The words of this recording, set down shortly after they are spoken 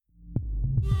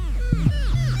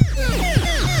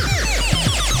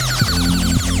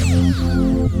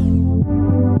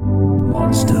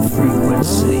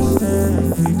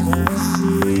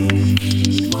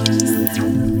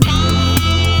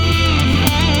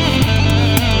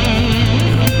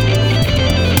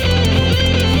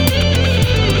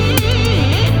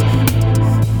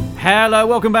Hello,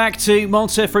 welcome back to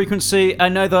Multi-Frequency,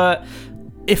 another,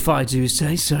 if I do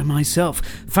say so myself,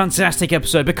 fantastic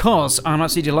episode, because I'm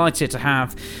absolutely delighted to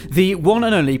have the one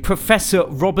and only Professor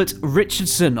Robert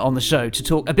Richardson on the show to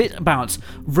talk a bit about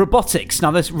robotics.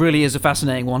 Now, this really is a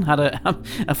fascinating one. Had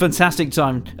a fantastic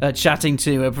time chatting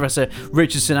to Professor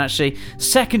Richardson, actually.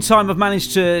 Second time I've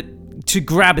managed to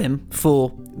grab him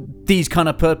for these kind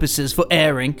of purposes, for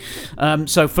airing.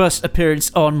 So first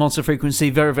appearance on Monster Frequency,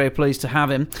 very, very pleased to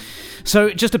have him.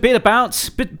 So just a bit about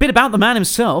the man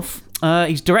himself.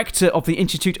 He's director of the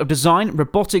Institute of Design,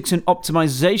 Robotics and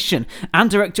Optimization,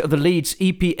 and director of the Leeds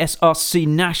EPSRC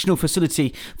National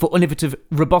Facility for Innovative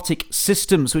Robotic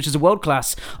Systems, which is a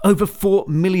world-class, over £4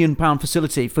 million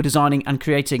facility for designing and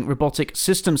creating robotic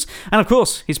systems. And of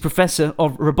course, he's Professor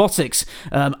of Robotics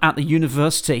at the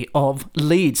University of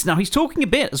Leeds. Now, he's talking a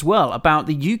bit as well about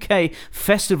the UK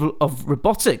Festival of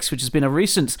Robotics, which has been a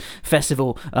recent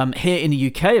festival here in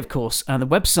the UK, of course, and the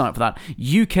website for that,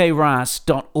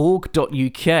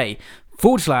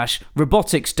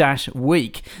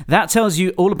 ukras.org.uk/robotics-week. That tells you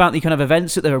all about the kind of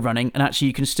events that they were running, and actually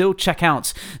you can still check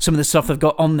out some of the stuff they've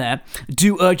got on there.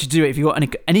 Do urge you to do it if you've got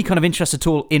any kind of interest at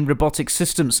all in robotic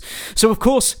systems. So, of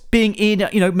course, being in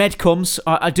medcoms,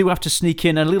 I do have to sneak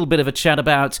in a little bit of a chat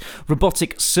about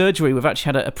robotic surgery. We've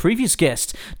actually had a previous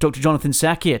guest, Dr. Jonathan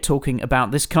Sakia, talking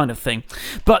about this kind of thing.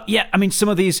 But yeah, I mean, some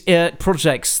of these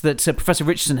projects that Professor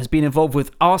Richardson has been involved with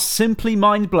are simply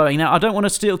mind-blowing. Now, I don't want to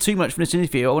steal too much from this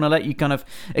interview. I want to let you kind of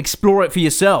explore it for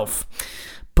yourself.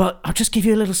 But I'll just give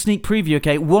you a little sneak preview,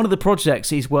 okay? One of the projects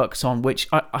he's worked on, which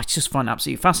I just find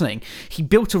absolutely fascinating, he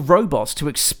built a robot to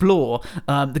explore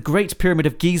the Great Pyramid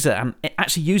of Giza, and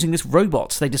actually using this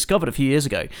robot they discovered a few years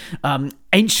ago,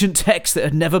 ancient texts that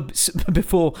had never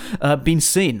before been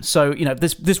seen. So,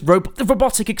 this robot, the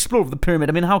robotic explorer of the pyramid,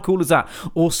 I mean, how cool is that?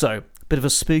 Also, a bit of a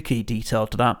spooky detail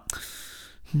to that.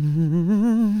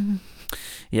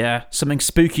 Yeah, something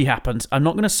spooky happened. I'm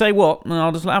not going to say what, and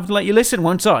I'll just have to let you listen,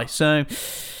 won't I? So,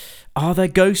 are there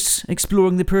ghosts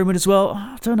exploring the pyramid as well?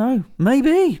 I don't know.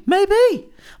 Maybe. I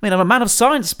mean, I'm a man of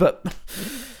science, but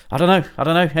I don't know.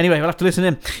 Anyway, we'll have to listen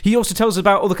in. He also tells us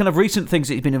about all the kind of recent things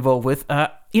that he's been involved with.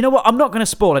 You know what? I'm not going to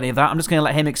spoil any of that. I'm just going to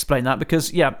let him explain that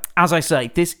because, yeah, as I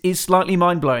say, this is slightly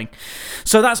mind-blowing.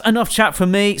 So that's enough chat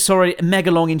from me. Sorry,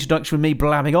 mega long introduction with me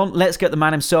blabbing on. Let's get the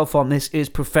man himself on. This is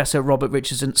Professor Robert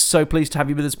Richardson. So pleased to have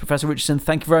you with us, Professor Richardson.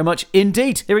 Thank you very much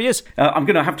indeed. Here he is. I'm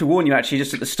going to have to warn you, actually,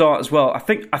 just at the start as well. I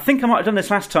think I might have done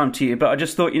this last time to you, but I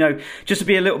just thought, just to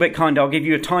be a little bit kinder, I'll give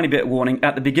you a tiny bit of warning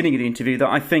at the beginning of the interview that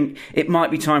I think it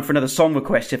might be time for another song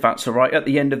request, if that's all right, at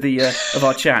the end of the of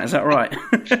our chat. Is that right?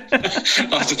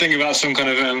 I have to think about some kind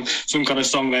of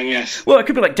song then, yes. Well, it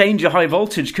could be like Danger High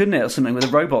Voltage, couldn't it, or something with a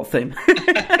robot theme.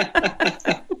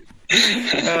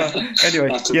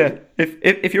 Anyway, yeah.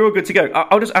 If you're all good to go,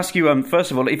 I'll just ask you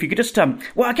first of all, if you could just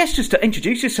just to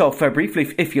introduce yourself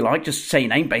briefly, if you like, just say your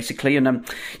name basically, and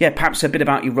perhaps a bit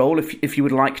about your role if you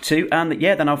would like to, and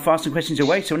then I'll fire some questions your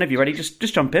way. So whenever you're ready, just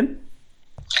jump in.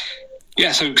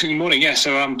 Yeah, so good morning. Yeah,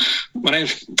 so my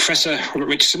name's Professor Robert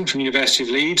Richardson from the University of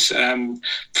Leeds,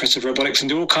 Professor of Robotics, and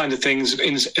do all kinds of things,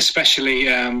 especially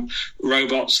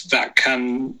robots that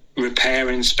can repair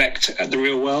and inspect the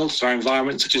real world, so our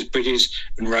environment, such as bridges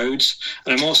and roads.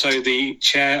 And I'm also the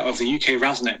chair of the UK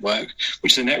RAS network,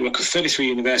 which is a network of 33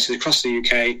 universities across the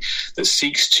UK that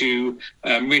seeks to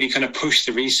really kind of push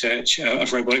the research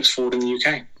of robotics forward in the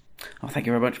UK. Oh, thank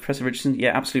you very much, Professor Richardson.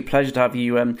 Yeah, absolute pleasure to have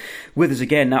you with us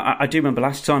again. Now, I do remember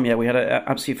last time, we had an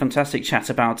absolutely fantastic chat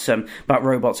about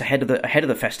robots ahead of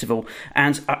the festival,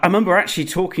 and I remember actually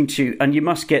talking to you, and you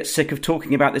must get sick of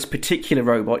talking about this particular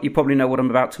robot. You probably know what I'm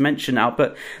about to mention now,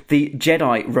 but the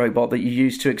Djedi robot that you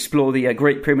used to explore the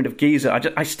Great Pyramid of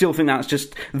Giza. I still think that's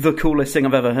just the coolest thing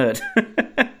I've ever heard.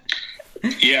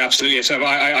 Yeah, absolutely. So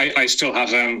I still have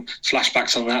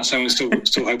flashbacks on that, so I'm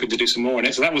still hoping to do some more on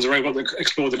it. So that was a robot that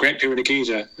explored the Great Pyramid of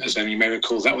Giza, as you may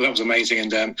recall. That was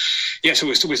amazing, and so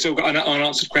we've still got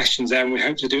unanswered questions there, and we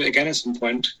hope to do it again at some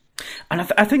point. And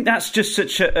I think that's just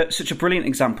such a brilliant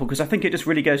example, because I think it just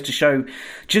really goes to show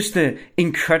just the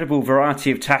incredible variety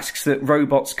of tasks that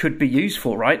robots could be used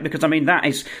for, right? Because I mean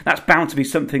that's bound to be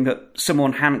something that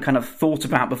someone hadn't kind of thought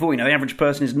about before. The average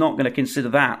person is not going to consider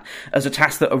that as a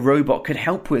task that a robot could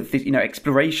help with,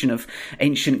 exploration of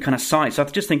ancient kind of sites. I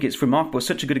just think it's remarkable. It's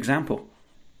such a good example.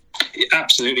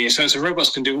 Absolutely. So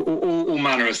robots can do all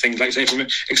manner of things, like say from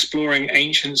exploring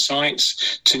ancient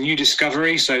sites to new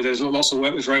discovery. So there's lots of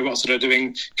work with robots that are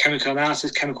doing chemical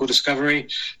analysis, chemical discovery,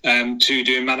 to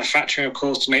doing manufacturing, of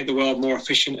course, to make the world more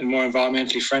efficient and more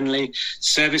environmentally friendly.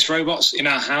 Service robots in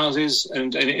our houses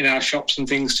and in our shops and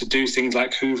things to do things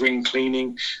like hoovering,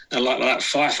 cleaning, and like that,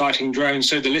 firefighting drones.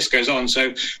 So the list goes on.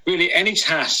 So really any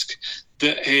task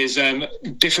that is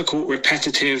difficult,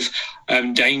 repetitive,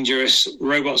 dangerous,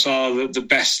 robots are the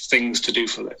best things to do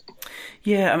for it.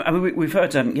 Yeah, I mean, we've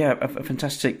heard, a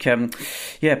fantastic,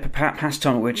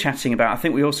 pastime we're chatting about. I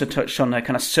think we also touched on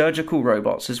kind of surgical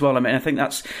robots as well. I mean, I think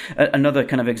that's another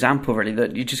kind of example, really,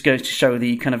 that it just goes to show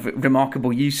the kind of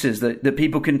remarkable uses that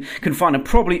people can find and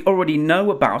probably already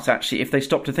know about, actually, if they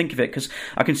stop to think of it. Because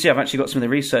I can see I've actually got some of the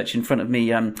research in front of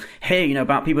me here,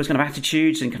 about people's kind of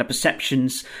attitudes and kind of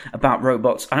perceptions about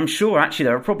robots. And I'm sure, actually,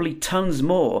 there are probably tons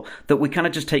more that we kind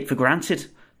of just take for granted.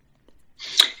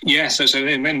 Yeah, so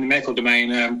in the medical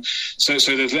domain, so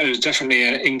there's definitely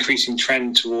an increasing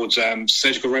trend towards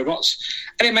surgical robots,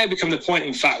 and it may become the point,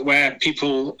 in fact, where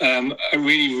people are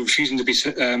really refusing to be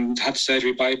had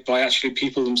surgery by actually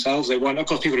people themselves. They won't. Of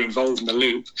course, people are involved in the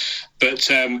loop, but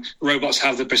robots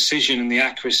have the precision and the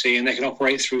accuracy, and they can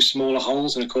operate through smaller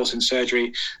holes. And of course, in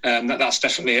surgery, that's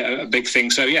definitely a big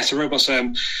thing. So yes, robots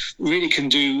really can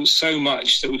do so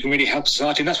much that we can really help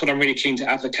society, and that's what I'm really keen to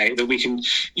advocate, that we can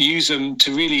use them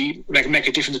to really make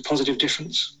a difference, a positive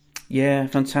difference. Yeah,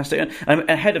 fantastic. And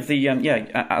ahead of the,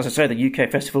 as I say, the UK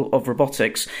Festival of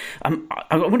Robotics,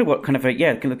 I wonder what kind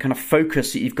of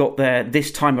focus that you've got there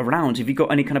this time around. Have you got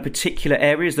any kind of particular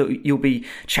areas that you'll be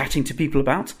chatting to people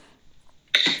about?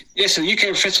 Yes, so the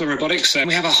UK Festival of Robotics,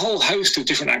 we have a whole host of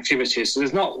different activities. So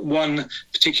there's not one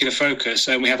particular focus.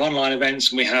 We have online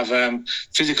events and we have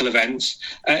physical events.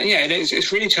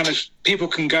 It's really kind of, people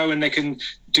can go and they can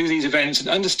do these events and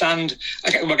understand.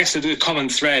 I guess the common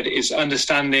thread is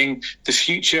understanding the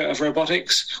future of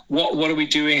robotics. What are we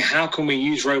doing? How can we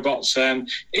use robots in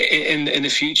the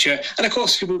future? And of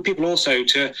course, people also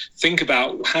to think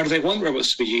about how do they want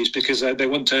robots to be used, because we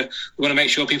want to make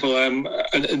sure people are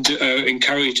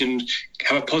encouraged and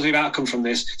have a positive outcome from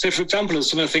this. So, for example, as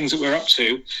some of the things that we're up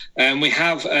to, we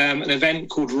have an event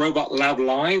called Robot Lab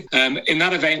Live. In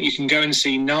that event, you can go and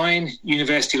see 9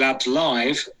 university labs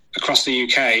live across the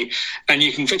UK, and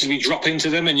you can effectively drop into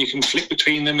them and you can flick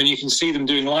between them and you can see them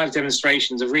doing live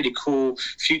demonstrations of really cool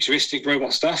futuristic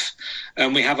robot stuff.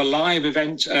 We have a live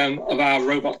event of our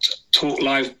Robot Talk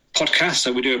Live podcast.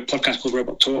 So we do a podcast called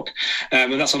Robot Talk,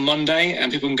 and that's on Monday,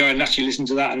 and people can go and actually listen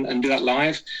to that and do that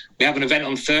live. We have an event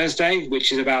on Thursday,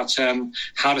 which is about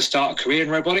how to start a career in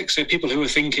robotics. So people who are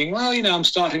thinking, well, I'm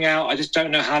starting out, I just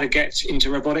don't know how to get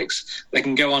into robotics, they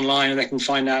can go online and they can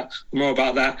find out more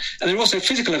about that. And there are also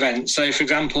physical events. So, for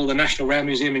example, the National Rail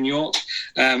Museum in York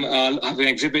have an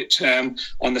exhibit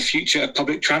on the future of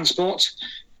public transport.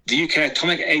 The UK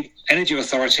Atomic Energy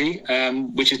Authority,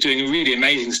 which is doing really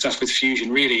amazing stuff with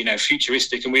fusion, really,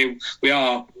 futuristic, and we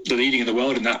are the leading in the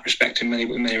world in that respect, in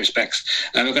many respects.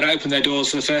 We're going to open their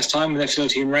doors for the first time with their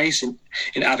facility in Race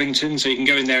in Abington, so you can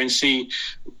go in there and see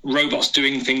robots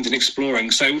doing things and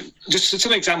exploring. So just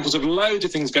some examples of loads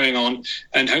of things going on,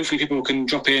 and hopefully people can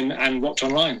drop in and watch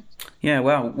online. Yeah,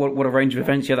 wow, what a range of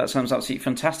events. Yeah, that sounds absolutely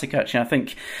fantastic, actually. I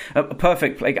think a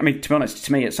perfect place, to be honest,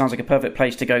 to me, it sounds like a perfect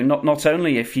place to go, not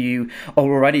only if you are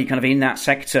already kind of in that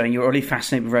sector and you're already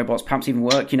fascinated with robots, perhaps even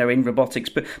work, in robotics,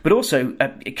 but also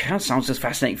it kind of sounds just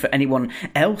fascinating for anyone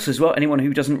else as well, anyone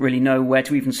who doesn't really know where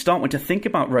to even start, when to think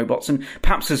about robots, and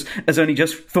perhaps has only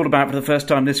just thought about it for the first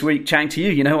time this week, chatting to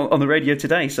you, on the radio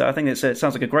today. So I think it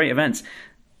sounds like a great event.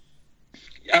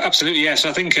 Absolutely, yes.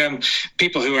 I think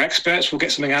people who are experts will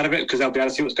get something out of it because they'll be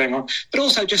able to see what's going on. But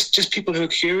also just people who are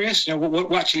curious,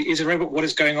 what actually is a robot? What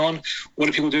is going on? What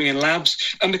are people doing in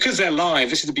labs? And because they're live,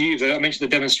 this is the beauty of it. I mentioned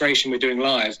the demonstration we're doing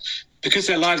live. Because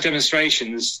they're live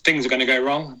demonstrations, things are going to go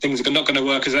wrong. Things are not going to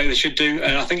work as they should do.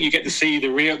 And I think you get to see the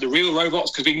real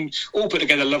robots, because we can all put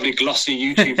together lovely glossy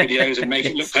YouTube videos and make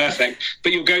it look perfect.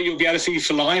 But you'll be able to see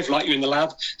for live, like you're in the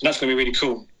lab, and that's going to be really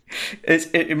cool.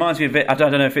 It reminds me a bit. I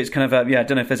don't know if it's kind of I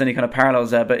don't know if there's any kind of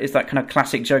parallels there, but it's that kind of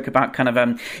classic joke about kind of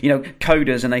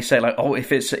coders, and they say like, oh,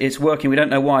 if it's working, we don't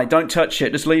know why. Don't touch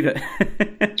it, just leave it.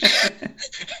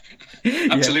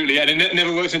 Absolutely, yeah. And it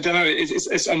never works in demo.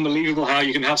 It's unbelievable how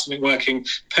you can have something working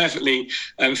perfectly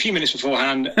a few minutes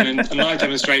beforehand and a live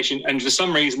demonstration, and for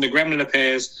some reason the gremlin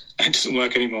appears and it doesn't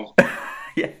work anymore.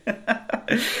 Yeah.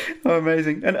 Oh,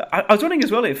 amazing. And I was wondering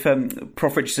as well if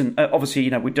Prof Richardson, obviously,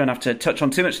 we don't have to touch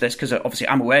on too much of this because obviously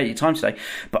I'm aware of your time today,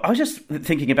 but I was just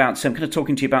thinking about kind of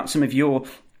talking to you about some of your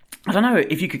I don't know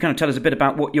if you could kind of tell us a bit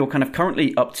about what you're kind of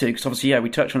currently up to, because obviously,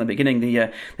 we touched on at the beginning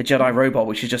the Djedi robot,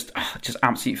 which is just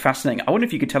absolutely fascinating. I wonder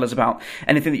if you could tell us about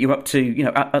anything that you're up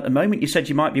to, at the moment. You said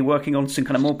you might be working on some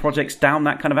kind of more projects down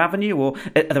that kind of avenue, or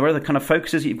are there other kind of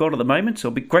focuses that you've got at the moment? So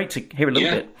it'd be great to hear a little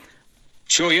bit.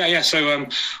 Sure, yeah. So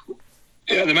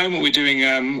at the moment, we're doing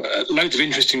loads of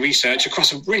interesting research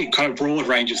across a really kind of broad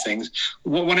range of things.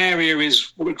 One area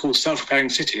is what we call self-repairing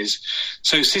cities.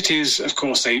 So cities, of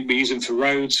course, we use them for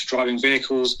roads, driving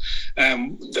vehicles.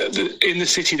 In the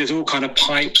city, there's all kind of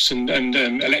pipes and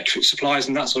electric supplies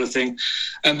and that sort of thing.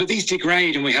 But these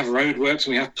degrade, and we have roadworks,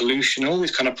 and we have pollution, all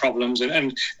these kind of problems.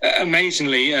 And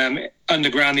amazingly,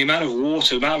 underground, the amount of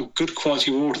water, the amount of good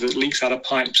quality water that leaks out of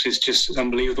pipes is just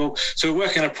unbelievable. So we're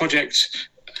working on a project,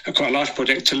 a quite large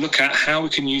project, to look at how we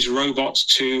can use robots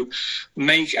to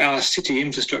make our city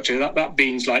infrastructure, that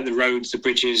means like the roads, the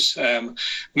bridges,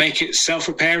 make it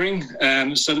self-repairing,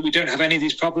 so that we don't have any of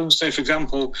these problems. So, for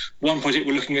example, one project,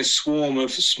 we're looking at a swarm of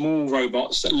small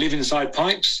robots that live inside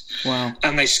pipes. Wow.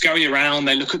 And they scurry around,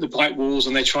 they look at the pipe walls,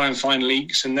 and they try and find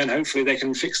leaks, and then hopefully they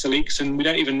can fix the leaks, and we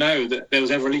don't even know that there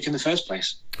was ever a leak in the first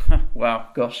place. Wow,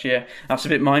 gosh, yeah, that's a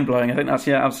bit mind-blowing. I think that's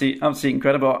absolutely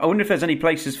incredible. I wonder if there's any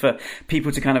places for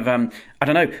people to kind of I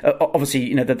don't know,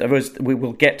 obviously that we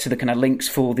will get to the kind of links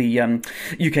for the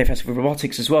UK Festival of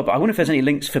Robotics as well, but I wonder if there's any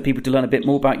links for people to learn a bit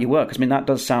more about your work, because that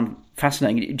does sound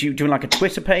fascinating. Do you like a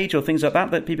Twitter page or things like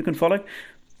that people can follow?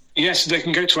 Yes, they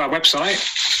can go to our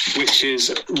website, which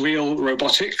is Real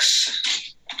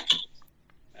Robotics.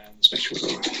 Let's make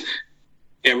sure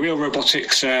Real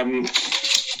Robotics.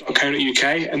 .co.uk,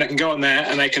 and they can go on there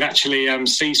and they can actually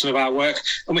see some of our work.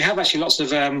 And we have actually lots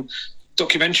of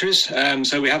documentaries.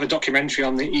 So we have a documentary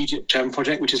on the Egypt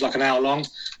project, which is like an hour long,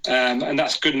 and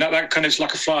that's good. And that kind of is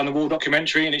like a fly on the wall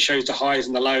documentary, and it shows the highs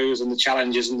and the lows and the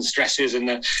challenges and the stresses and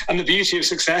the beauty of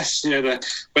success.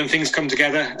 When things come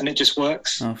together and it just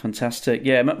works. Oh, fantastic!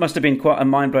 Yeah, it must have been quite a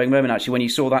mind-blowing moment actually when you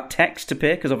saw that text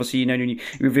appear, because obviously when you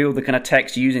revealed the kind of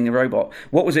text using the robot.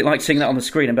 What was it like seeing that on the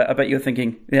screen? I bet you're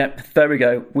thinking, yeah, there we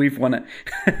go, we've won it.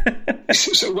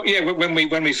 So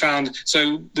when we found,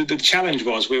 so the challenge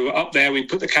was we were up there. We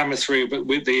put the camera through, but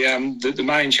with the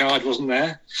man in charge wasn't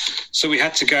there, so we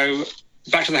had to go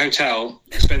back to the hotel,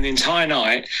 spend the entire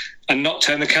night, and not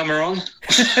turn the camera on.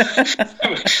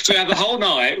 So we had the whole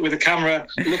night with the camera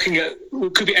looking at,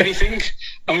 it could be anything,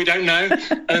 and we don't know.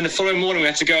 And then the following morning we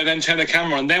had to go and then turn the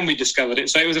camera on. Then we discovered it.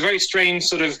 So it was a very strange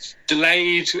sort of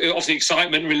delayed, obviously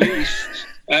excitement, relief.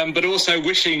 But also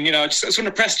wishing, I just want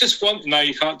to press just one. No,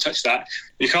 you can't touch that.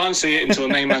 You can't see it until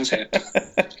the main man's here.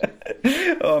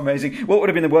 Oh, amazing. What would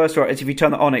have been the worst, right, is if you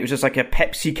turn that on, it was just like a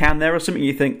Pepsi can there or something,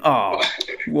 you think, oh,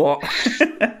 what?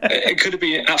 It could have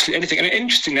been absolutely anything. And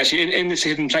interesting, actually, in this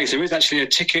hidden place, there is actually a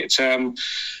ticket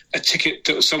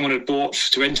that someone had bought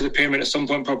to enter the pyramid at some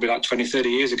point, probably like 20, 30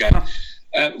 years ago.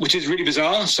 Which is really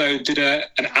bizarre. So did an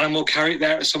animal carry it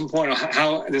there at some point? Or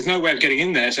how? There's no way of getting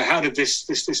in there. So how did this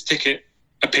ticket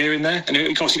appear in there? And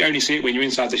of course you only see it when you're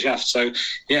inside the shaft, so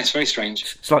yeah, it's very strange,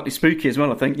 slightly spooky as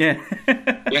well, I think.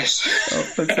 Yes. Oh,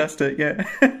 fantastic. Yeah.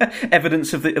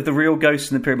 Evidence of the real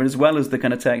ghosts in the pyramid as well as the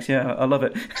kind of text. Yeah, I love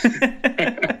it.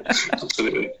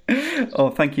 Absolutely. Oh,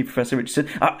 thank you, Professor Richardson.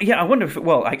 I wonder if,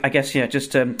 I guess,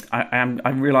 just I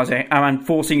realise I'm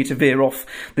forcing you to veer off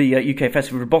the UK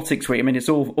Festival of Robotics route. It's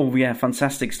all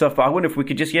fantastic stuff, but I wonder if we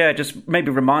could just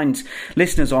maybe remind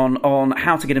listeners on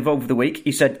how to get involved with the week.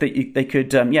 You said that they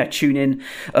could tune in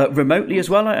remotely as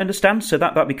well, I understand, so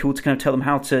that'd be cool to kind of tell them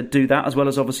how to do that, as well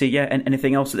as obviously and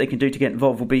anything else that they can do to get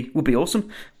involved would be awesome.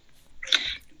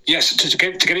 Yes, to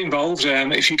get involved,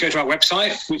 if you go to our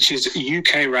website, which is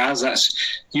UKRAS, that's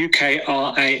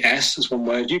UKRAS, that's one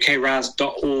word, ukras.org.uk.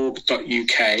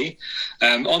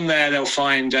 On there they'll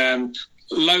find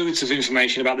loads of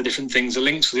information about the different things, the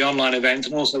links to the online event,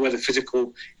 and also where the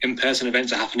physical in-person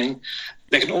events are happening.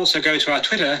 They can also go to our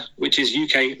Twitter, which is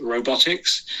UK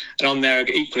Robotics, and on there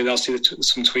equally they'll see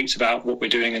some tweets about what we're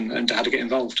doing and how to get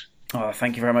involved. Oh,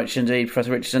 thank you very much indeed,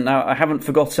 Professor Richardson. Now, I haven't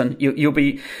forgotten. You'll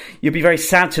be very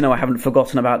sad to know I haven't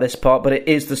forgotten about this part, but it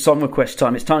is the song request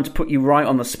time. It's time to put you right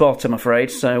on the spot, I'm afraid.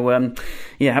 So,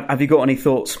 have you got any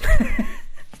thoughts?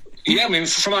 Yeah,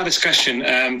 from our discussion,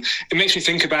 it makes me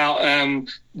think about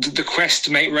the quest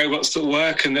to make robots that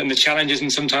work, and then the challenges,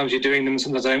 and sometimes you're doing them,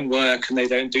 sometimes they don't work, and they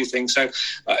don't do things. So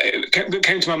what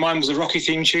came to my mind was the Rocky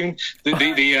theme tune, the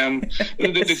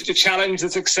challenge, the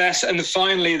success, and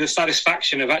finally the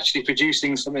satisfaction of actually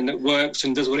producing something that works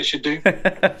and does what it should do.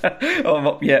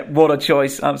 Oh, yeah, what a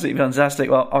choice. Absolutely fantastic.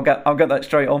 Well, I'll get that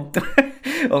straight on.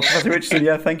 Oh, Professor Richardson,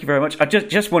 yeah, thank you very much. I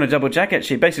just want to double check,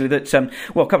 actually, basically that,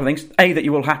 well, a couple of things. A, that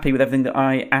you're all happy with everything that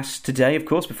I asked today, of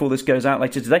course, before this goes out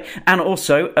later today. And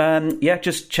also,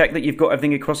 just check that you've got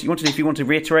everything across that you wanted. If you want to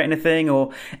reiterate anything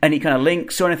or any kind of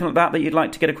links or anything like that you'd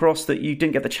like to get across that you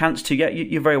didn't get the chance to yet,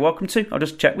 you're very welcome to. I'll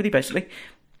just check with you, basically.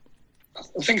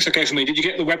 I think it's okay for me. Did you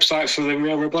get the website for the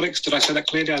Real Robotics? Did I say that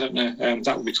clearly? I don't know.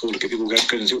 That would be cool to get people going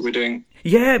and see what we're doing.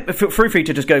 Yeah, feel free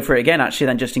to just go for it again, actually,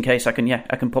 then, just in case I can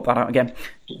pop that out again.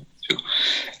 Yeah, sure.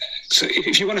 So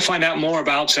if you want to find out more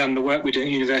about the work we do at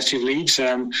the University of Leeds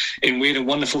in weird and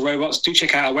wonderful robots, do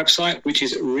check out our website, which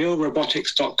is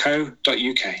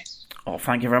realrobotics.co.uk. Oh,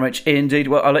 thank you very much indeed.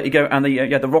 Well, I'll let you go, and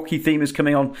the Rocky theme is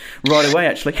coming on right away,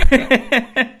 actually.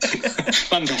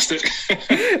 Fantastic.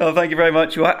 Oh, thank you very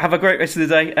much. Well, have a great rest of the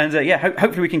day, and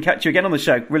hopefully we can catch you again on the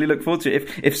show. Really look forward to it,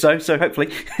 if so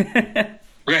hopefully.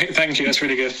 Great, thank you. That's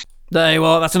really good. There you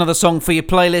are, that's another song for your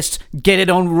playlist. Get it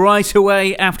on right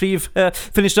away after you've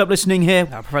finished up listening here.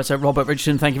 Professor Robert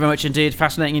Richardson, thank you very much indeed.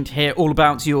 Fascinating to hear all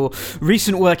about your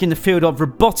recent work in the field of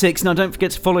robotics. Now, don't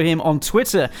forget to follow him on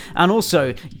Twitter and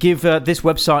also give this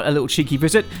website a little cheeky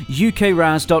visit,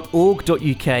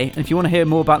 ukras.org.uk. And if you want to hear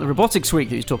more about the robotics week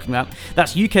that he's talking about,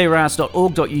 that's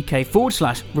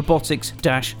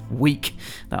ukras.org.uk/robotics-week.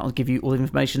 That'll give you all the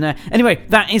information there. Anyway,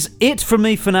 that is it from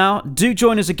me for now. Do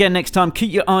join us again next time.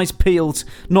 Keep your eyes peeled,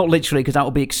 not literally, because that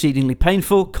will be exceedingly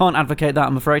painful. Can't advocate that,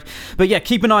 I'm afraid. But yeah,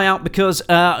 keep an eye out, because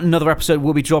another episode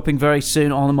will be dropping very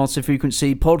soon on the Monster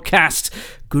Frequency podcast.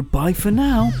 Goodbye for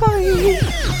now.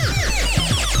 Bye.